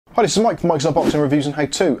Hi, this is Mike from Mike's Unboxing Reviews and How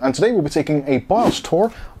To, and today we'll be taking a BIOS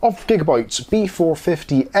tour of GIGABYTE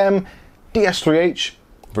B450M DS3H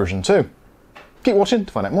version 2. Keep watching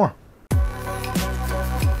to find out more.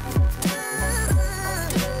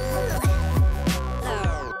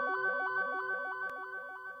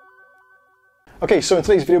 Okay, so in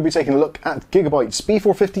today's video we'll be taking a look at GIGABYTE's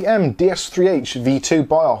B450M DS3H V2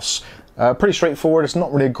 BIOS. Pretty straightforward, it's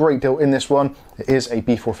not really a great deal in this one. It is a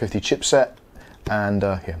B450 chipset. And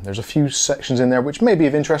yeah, there's a few sections in there which may be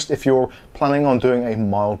of interest if you're planning on doing a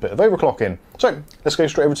mild bit of overclocking. So let's go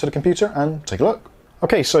straight over to the computer and take a look.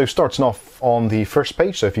 Okay, so starting off on the first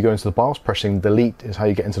page, so if you go into the BIOS, pressing delete is how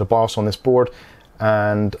you get into the BIOS on this board.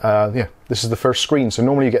 And yeah, this is the first screen. So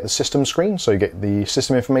normally you get the system screen, so you get the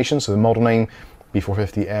system information, so the model name,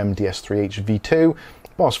 B450M DS3H V2.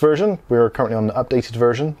 BIOS version, we're currently on the updated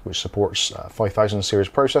version, which supports 5000 series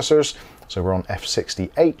processors, so we're on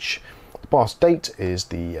F60H. The BIOS date is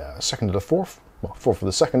the 2nd of the 4th, well 4th of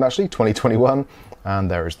the 2nd actually, 2021,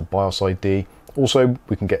 and there is the BIOS ID. Also,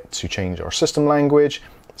 we can get to change our system language,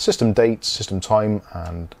 system date, system time,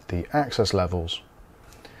 and the access levels.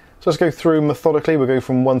 So let's go through methodically, we'll go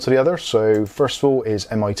from one to the other. So first of all is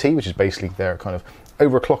MIT, which is basically their kind of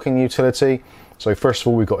overclocking utility. So first of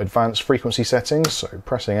all, we've got advanced frequency settings, so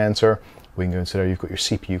pressing enter, we can go into there, you've got your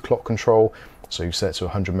CPU clock control, so you set it to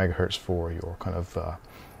 100 megahertz for your kind of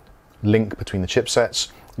link between the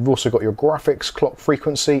chipsets. You've also got your graphics clock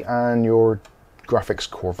frequency and your graphics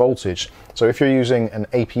core voltage. So if you're using an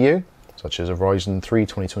APU, such as a Ryzen 3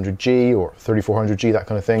 2200G or 3400G, that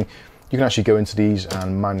kind of thing, you can actually go into these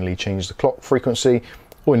and manually change the clock frequency.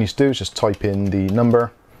 All you need to do is just type in the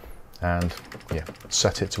number and yeah,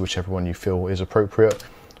 set it to whichever one you feel is appropriate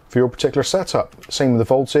for your particular setup. Same with the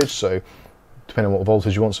voltage, so depending on what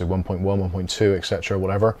voltage you want, so 1.1, 1.2, etc.,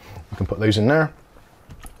 whatever, you can put those in there.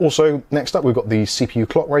 Also, next up we've got the CPU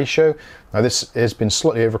clock ratio. Now this has been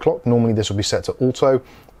slightly overclocked. Normally this will be set to auto,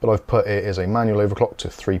 but I've put it as a manual overclock to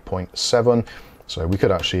 3.7. So we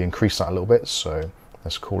could actually increase that a little bit. So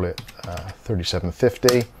let's call it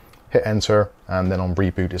 3750. Hit enter, and then on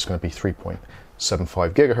reboot it's going to be 3.75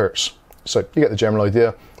 gigahertz. So you get the general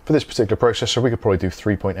idea. For this particular processor, we could probably do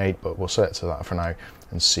 3.8, but we'll set it to that for now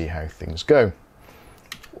and see how things go.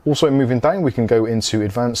 Also moving down, we can go into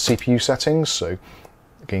advanced CPU settings. So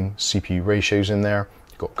again, CPU ratios in there.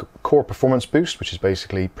 You've got core performance boost, which is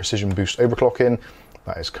basically precision boost overclocking.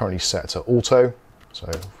 That is currently set to auto. So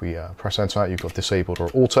if we press enter, you've got disabled or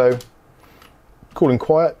auto. Cooling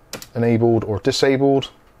quiet, enabled or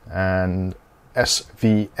disabled. And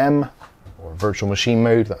SVM, or virtual machine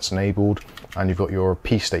mode, that's enabled. And you've got your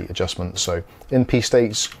P state adjustment. So in P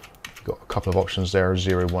states, you've got a couple of options there,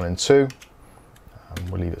 0, 1, and 2.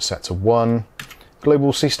 We'll leave it set to 1.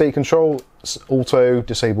 Global C state control, auto,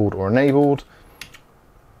 disabled or enabled.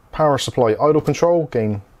 Power supply idle control,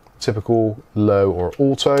 again, typical, low or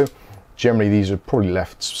auto. Generally these are probably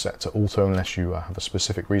left set to auto unless you have a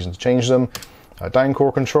specific reason to change them. Down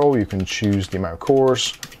core control, you can choose the amount of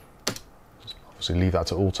cores. Obviously leave that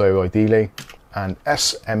to auto ideally. And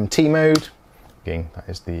SMT mode, again, that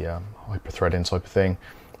is the hyper-threading type of thing.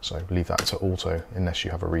 So leave that to auto unless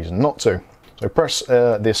you have a reason not to. So press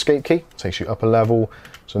the escape key, takes you up a level.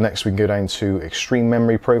 So next we can go down to extreme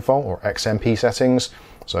memory profile or XMP settings.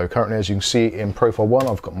 So currently, as you can see in profile 1,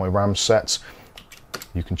 I've got my RAM set.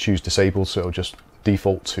 You can choose disabled, so it'll just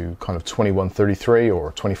default to kind of 2133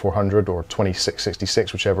 or 2400 or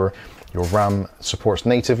 2666, whichever your RAM supports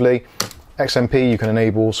natively. XMP you can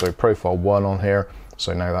enable, so profile 1 on here.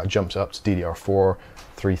 So now that jumps up to DDR4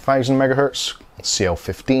 3000 megahertz,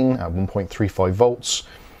 CL15 at 1.35 volts.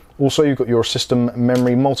 Also, you've got your system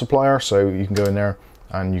memory multiplier, so you can go in there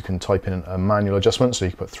and you can type in a manual adjustment. So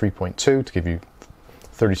you can put 3.2 to give you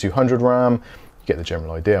 3200 RAM. You get the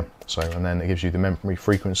general idea. So, and then it gives you the memory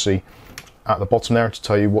frequency at the bottom there to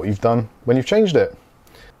tell you what you've done when you've changed it.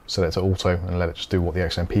 Set it to auto and let it just do what the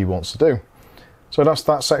XMP wants to do. So that's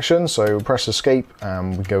that section. So press escape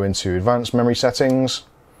and we go into advanced memory settings.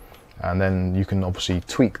 And then you can obviously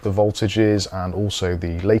tweak the voltages and also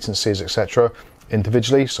the latencies, etc.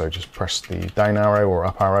 individually. So just press the down arrow or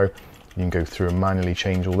up arrow. You can go through and manually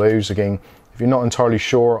change all those. Again, if you're not entirely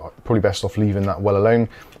sure, probably best off leaving that well alone.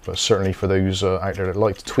 But certainly for those out there that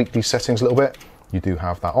like to tweak these settings a little bit, you do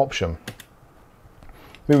have that option.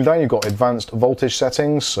 Moving down, you've got advanced voltage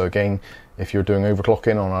settings. So again, if you're doing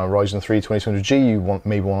overclocking on a Ryzen 3 2200G, you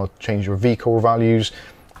maybe want to change your V-core values,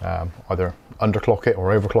 either underclock it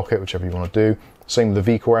or overclock it, whichever you want to do. Same with the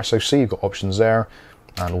V-core SoC, you've got options there.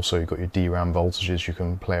 And also you've got your DRAM voltages you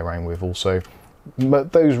can play around with also.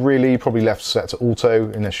 But those really probably left set to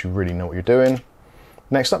auto unless you really know what you're doing.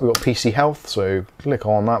 Next up, we've got PC health, so click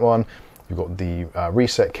on that one. You've got the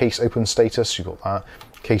reset case open status, you've got that.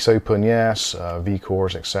 Case open, yes,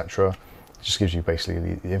 V-cores, etc. It just gives you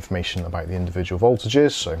basically the information about the individual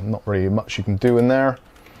voltages, so not really much you can do in there.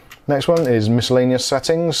 Next one is miscellaneous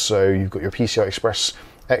settings, so you've got your PCI Express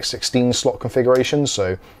X16 slot configuration,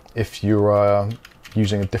 so if you're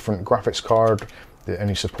using a different graphics card that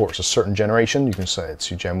only supports a certain generation, you can set it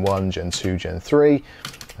to Gen 1, Gen 2, Gen 3.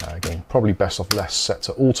 Again, probably best off less set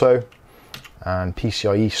to auto. And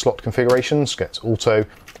PCIe slot configurations gets auto,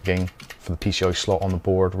 again, for the PCI slot on the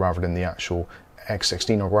board rather than the actual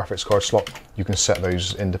X16 or graphics card slot. You can set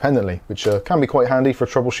those independently, which can be quite handy for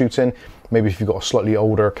troubleshooting. Maybe if you've got a slightly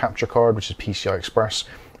older capture card, which is PCI Express,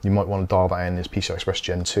 you might want to dial that in as PCI Express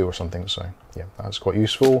Gen 2 or something, so yeah, that's quite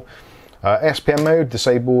useful. SPM mode,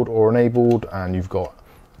 disabled or enabled, and you've got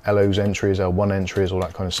LO's entries, L1 entries, all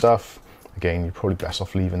that kind of stuff. Again, you're probably best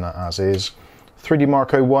off leaving that as is. 3D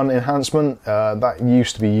Marco 1 enhancement, that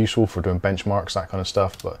used to be useful for doing benchmarks, that kind of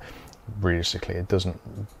stuff, but realistically it doesn't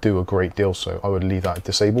do a great deal, so I would leave that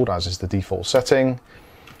disabled as is the default setting.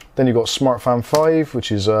 Then you've got SmartFan 5,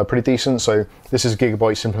 which is pretty decent. So this is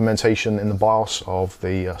Gigabyte's implementation in the BIOS of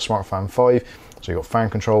the SmartFan 5. So you've got fan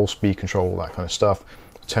control, speed control, all that kind of stuff,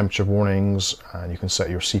 temperature warnings, and you can set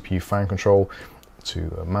your CPU fan control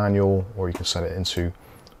to manual, or you can set it into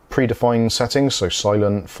predefined settings, so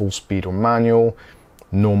silent, full speed, or manual.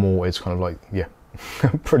 Normal is kind of like, yeah,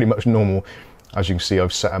 pretty much normal. As you can see,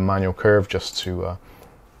 I've set a manual curve just to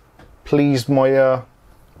please my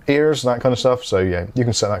ears, that kind of stuff. So yeah, you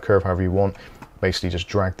can set that curve however you want. Basically just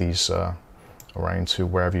drag these around to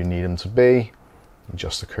wherever you need them to be.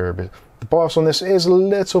 Adjust the curve. The BIOS on this is a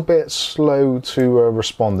little bit slow to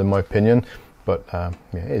respond in my opinion, but yeah,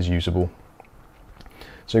 it is usable.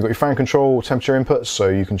 So you've got your fan control, temperature inputs, so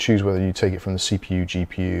you can choose whether you take it from the CPU,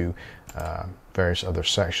 GPU, various other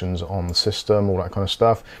sections on the system, all that kind of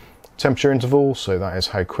stuff. Temperature interval, so that is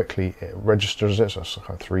how quickly it registers it, so it's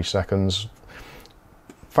like 3 seconds.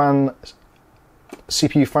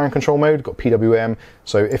 CPU fan control mode, got PWM,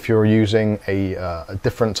 so if you're using a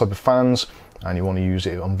different type of fans and you want to use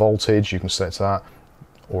it on voltage, you can set it to that,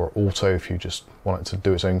 or auto if you just want it to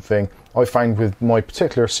do its own thing. I find with my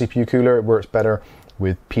particular CPU cooler it works better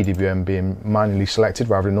with PWM being manually selected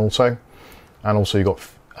rather than auto. And also you've got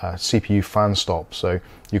CPU fan stop, so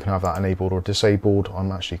you can have that enabled or disabled.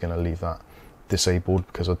 I'm actually going to leave that disabled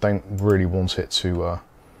because I don't really want it to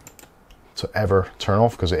ever turn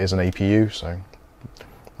off, because it is an APU, so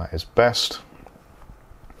that is best.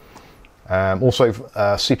 Also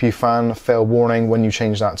CPU fan fail warning, when you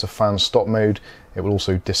change that to fan stop mode it will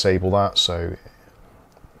also disable that, so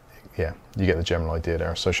yeah, you get the general idea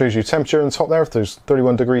there. So it shows you temperature on the top there. If there's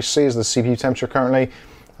 31 degrees C is the CPU temperature currently,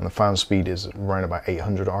 and the fan speed is around about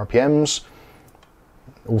 800 RPMs.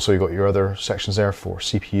 Also you've got your other sections there for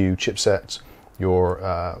CPU chipsets, your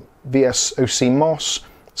VSOC MOS,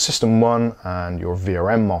 System 1, and your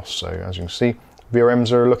VRM MOS. So as you can see,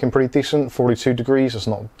 VRMs are looking pretty decent, 42 degrees, it's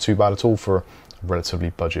not too bad at all for a relatively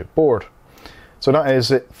budget board. So that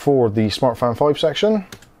is it for the SmartFan 5 section.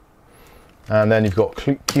 And then you've got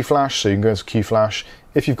QFlash, so you can go into QFlash.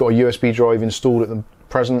 If you've got a USB drive installed at the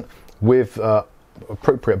present with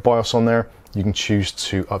appropriate BIOS on there, you can choose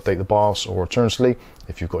to update the BIOS, or alternatively,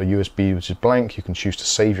 if you've got a USB which is blank, you can choose to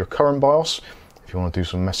save your current BIOS if you want to do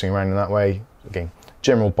some messing around in that way. Again,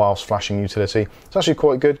 general BIOS flashing utility. It's actually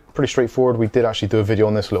quite good, pretty straightforward. We did actually do a video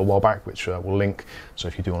on this a little while back, which we'll link. So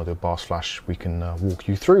if you do want to do a BIOS flash, we can walk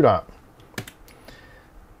you through that.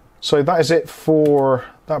 So that is it for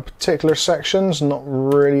that particular section. There's not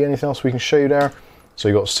really anything else we can show you there. So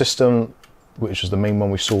you've got system, which is the main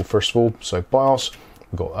one we saw first of all. So BIOS,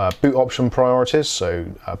 we've got boot option priorities. So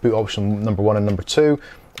boot option number 1 and number 2.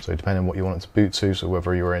 So depending on what you want it to boot to, so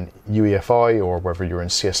whether you're in uefi or whether you're in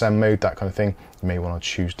CSM mode, that kind of thing, you may want to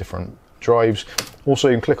choose different drives. Also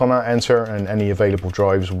you can click on that, enter, and any available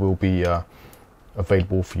drives will be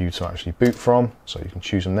available for you to actually boot from. So you can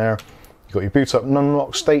choose them there. You've got your boot up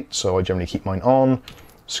non-lock state, so I generally keep mine on.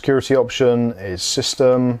 Security option is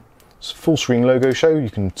system. It's full screen logo show, you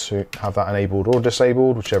can have that enabled or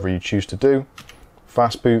disabled, whichever you choose to do.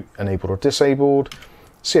 Fast boot, enabled or disabled.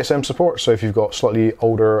 CSM support, so if you've got slightly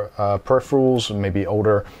older peripherals, maybe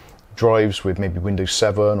older drives with maybe Windows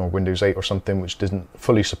 7 or Windows 8 or something which doesn't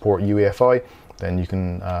fully support UEFI, then you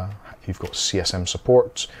can, you've got CSM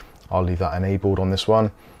support. I'll leave that enabled on this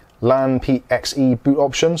one. LAN PXE boot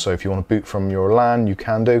option, so if you want to boot from your LAN, you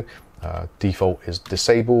can do. Default is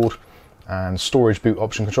disabled. And storage boot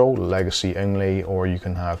option control, legacy only, or you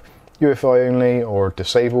can have UEFI only or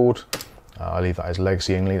disabled. I leave that as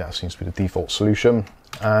legacy only, that seems to be the default solution.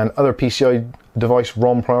 And other PCI device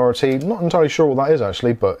ROM priority, not entirely sure what that is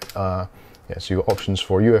actually, but yeah, so you've got options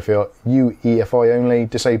for UEFI only,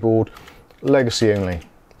 disabled, legacy only.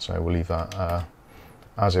 So we'll leave that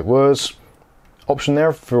as it was. Option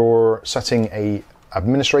there for setting a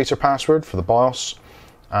administrator password for the BIOS,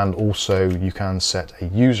 and also you can set a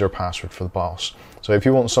user password for the BIOS. So if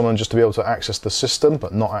you want someone just to be able to access the system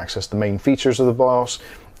but not access the main features of the BIOS,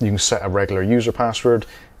 you can set a regular user password.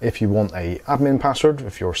 If you want a admin password,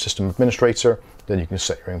 if you're a system administrator, then you can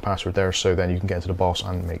set your own password there, so then you can get into the BIOS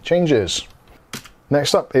and make changes.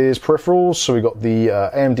 Next up is peripherals. So we've got the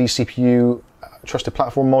AMD CPU trusted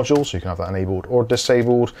platform module, so you can have that enabled or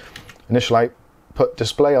disabled. Initial output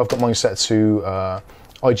display, I've got mine set to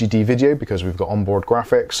IGD video because we've got onboard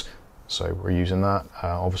graphics, so we're using that.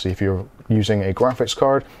 Obviously if you're using a graphics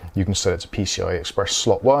card, you can set it to PCI Express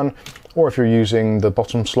slot 1, or if you're using the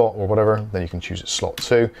bottom slot or whatever, then you can choose it slot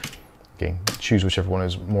 2. Again, choose whichever one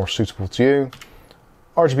is more suitable to you.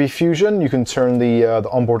 RGB fusion, you can turn the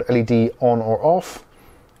onboard LED on or off,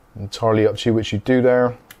 entirely up to you which you do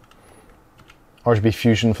there. RGB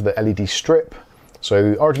fusion for the LED strip.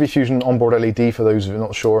 So RGB fusion onboard LED, for those of you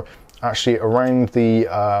not sure, actually around the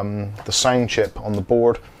sound chip on the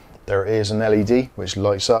board there is an LED which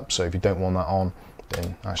lights up, so if you don't want that on,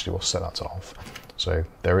 then actually we'll set that to off. So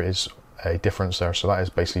there is a difference there, so that is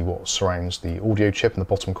basically what surrounds the audio chip in the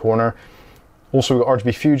bottom corner. Also we've got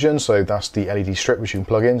RGB fusion, so that's the LED strip which you can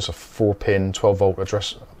plug in. It's a 4-pin 12-volt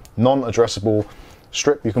non-addressable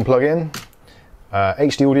strip you can plug in.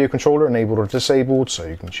 HD audio controller enabled or disabled, so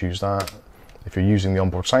you can choose that. If you're using the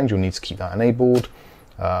onboard sound, you'll need to keep that enabled.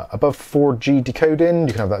 Above 4G decoding,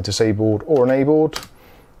 you can have that disabled or enabled.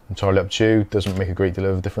 Entirely up to you, doesn't make a great deal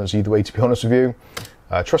of difference either way, to be honest with you.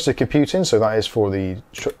 Trusted computing, so that is for the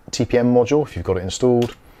TPM module if you've got it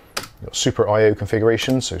installed. You've got Super I/O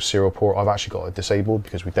configuration, so serial port, I've actually got it disabled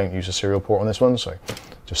because we don't use a serial port on this one, so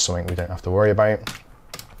just something we don't have to worry about.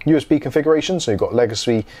 USB configuration, so you've got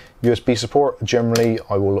legacy USB support. Generally,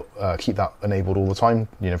 I will keep that enabled all the time.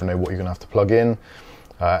 You never know what you're going to have to plug in.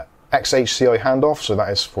 XHCI handoff, so that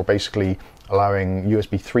is for basically allowing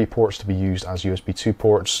USB 3 ports to be used as USB 2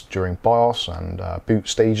 ports during BIOS and boot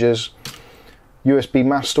stages. USB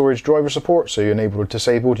mass storage driver support, so you enable or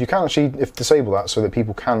disabled. You can actually disable that so that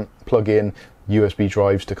people can't plug in USB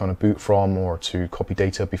drives to kind of boot from or to copy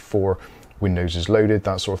data before Windows is loaded,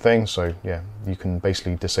 that sort of thing. So yeah, you can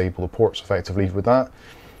basically disable the ports effectively with that.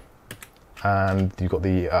 And you've got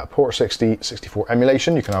the port 64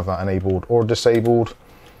 emulation, you can have that enabled or disabled.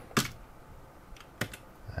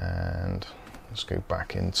 And let's go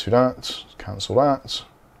back into that, cancel that.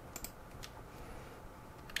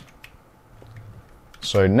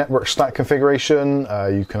 So network stack configuration,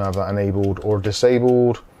 you can have that enabled or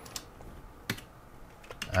disabled.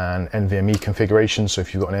 And NVMe configuration, so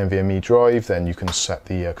if you've got an NVMe drive, then you can set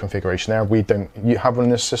the configuration there. We don't have one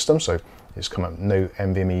in this system, so it's come up no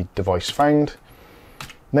NVMe device found.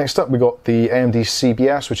 Next up, we got the AMD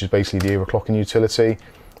CBS, which is basically the overclocking utility.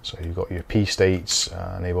 So you've got your P states,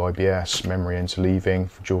 enable IBS, memory interleaving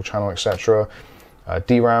for dual channel, etc.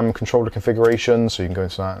 DRAM controller configuration, so you can go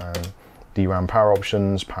into that and DRAM power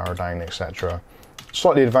options, power down, etc.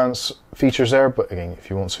 Slightly advanced features there, but again, if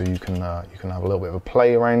you want to, you can have a little bit of a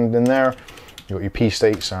play around in there. You've got your P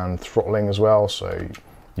states and throttling as well, so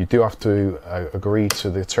you do have to agree to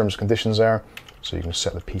the terms and conditions there. So you can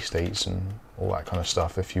set the P states and all that kind of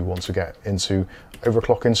stuff if you want to get into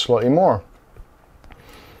overclocking slightly more.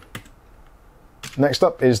 Next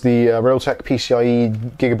up is the Realtek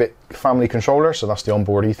PCIe Gigabit family controller. So that's the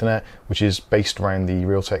onboard Ethernet, which is based around the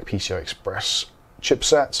Realtek PCI Express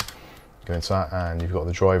chipset. Go into that and you've got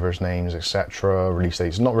the drivers, names, etc. Release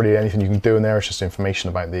dates. Not really anything you can do in there. It's just information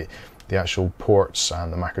about the actual ports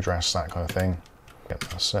and the MAC address, that kind of thing. Yep,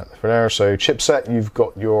 that's set for there. So chipset, you've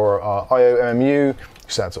got your IO-MMU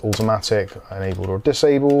set to automatic, enabled or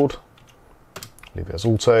disabled. Leave it as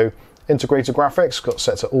auto. Integrated graphics got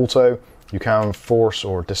set to auto. You can force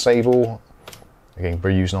or disable. Again,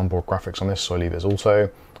 we're using onboard graphics on this, so I leave it as auto.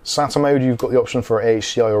 SATA mode, you've got the option for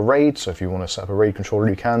AHCI or RAID, so if you want to set up a RAID controller,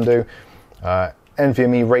 you can do.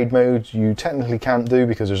 NVMe RAID mode, you technically can't do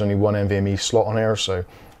because there's only one NVMe slot on here, so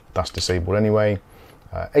that's disabled anyway.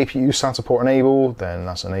 APU SATA port enabled, then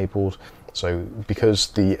that's enabled. So because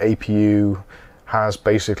the APU has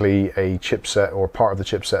basically a chipset or part of the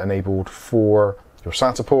chipset enabled for your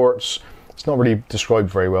SATA ports, it's not really described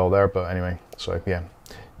very well there, but anyway, so yeah,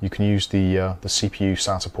 you can use the CPU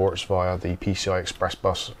SATA ports via the PCI Express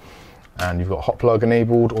bus, and you've got hot plug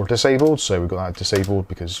enabled or disabled. So we've got that disabled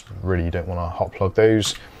because really you don't want to hot plug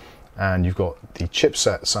those. and you've got the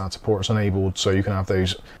chipset SATA ports enabled, so you can have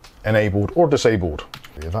those enabled or disabled.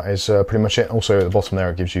 That is pretty much it. Also at the bottom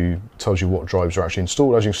there, it tells you what drives are actually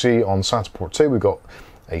installed. As you can see on SATA port 2, we've got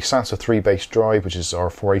a SATA 3 base drive, which is our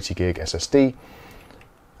 480 gig SSD,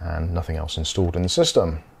 and nothing else installed in the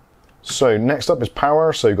system. So next up is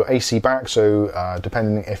power. So you've got AC back, so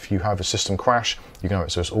depending if you have a system crash, you can have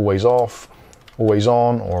it so it's always off, always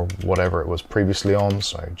on, or whatever it was previously on.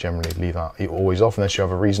 So generally leave that always off unless you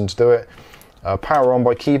have a reason to do it. Power on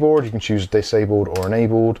by keyboard, you can choose disabled or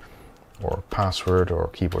enabled, or password or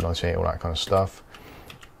keyboard 98, all that kind of stuff.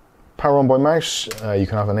 Power on by mouse, you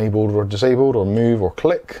can have enabled or disabled, or move or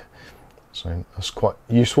click. So that's quite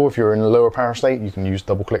useful. If you're in a lower power state, you can use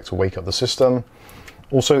double click to wake up the system.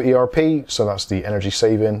 Also ERP, so that's the energy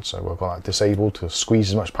saving, so we've got that disabled to squeeze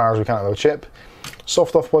as much power as we can out of the chip.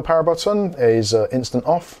 Soft off by power button is instant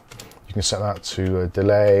off. You can set that to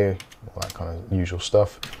delay, all that kind of usual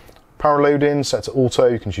stuff. Power loading, set to auto,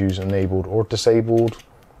 you can choose enabled or disabled.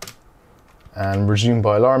 And resume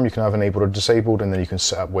by alarm, you can have enabled or disabled, and then you can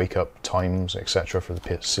set up wake up times, etc. for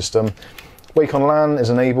the system. Wake on LAN is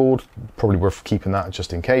enabled, probably worth keeping that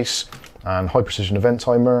just in case. And high precision event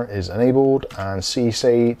timer is enabled, and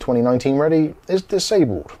CSA 2019 ready is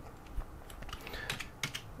disabled.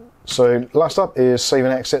 So last up is save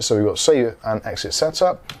and exit. So we've got save and exit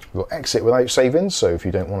setup. We've got exit without saving, so if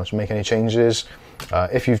you don't want to make any changes.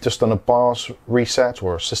 If you've just done a BIOS reset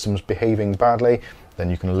or system's behaving badly, then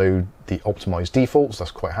you can load the optimized defaults,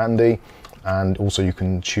 that's quite handy. And also you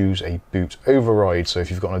can choose a boot override, so if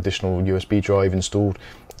you've got an additional USB drive installed,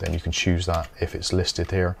 then you can choose that if it's listed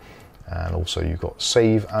here. And also you've got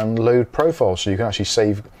save and load profiles, so you can actually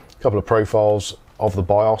save a couple of profiles of the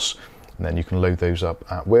BIOS, and then you can load those up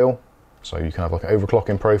at will. So you can have like an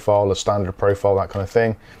overclocking profile, a standard profile, that kind of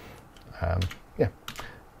thing. Yeah,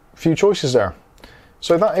 a few choices there.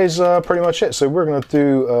 So that is pretty much it. So we're going to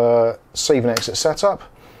do save and exit setup,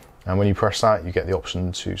 and when you press that, you get the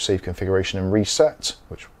option to save configuration and reset,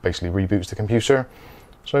 which basically reboots the computer.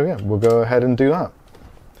 So yeah, we'll go ahead and do that.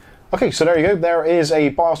 Okay, so there you go. There is a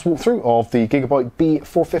BIOS walkthrough of the GIGABYTE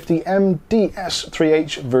B450M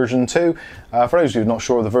DS3H version 2. For those who are not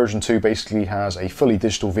sure, the version 2 basically has a fully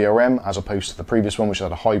digital VRM as opposed to the previous one, which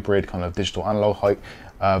had a hybrid kind of digital analog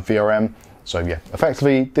VRM. So yeah,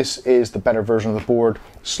 effectively this is the better version of the board.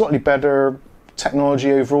 Slightly better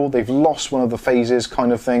technology overall. They've lost one of the phases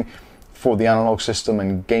kind of thing for the analog system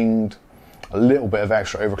and gained a little bit of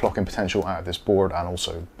extra overclocking potential out of this board, and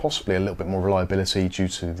also possibly a little bit more reliability due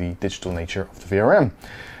to the digital nature of the VRM.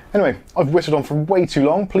 Anyway, I've whittled on for way too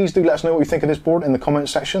long. Please do let us know what you think of this board in the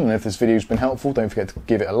comments section, and if this video's been helpful, don't forget to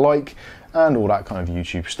give it a like and all that kind of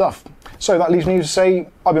YouTube stuff. So that leaves me to say,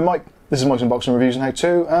 I've been Mike, this is Mike's Unboxing Reviews and How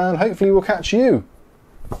To, and hopefully we'll catch you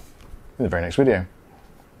in the very next video.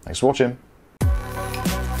 Thanks for watching.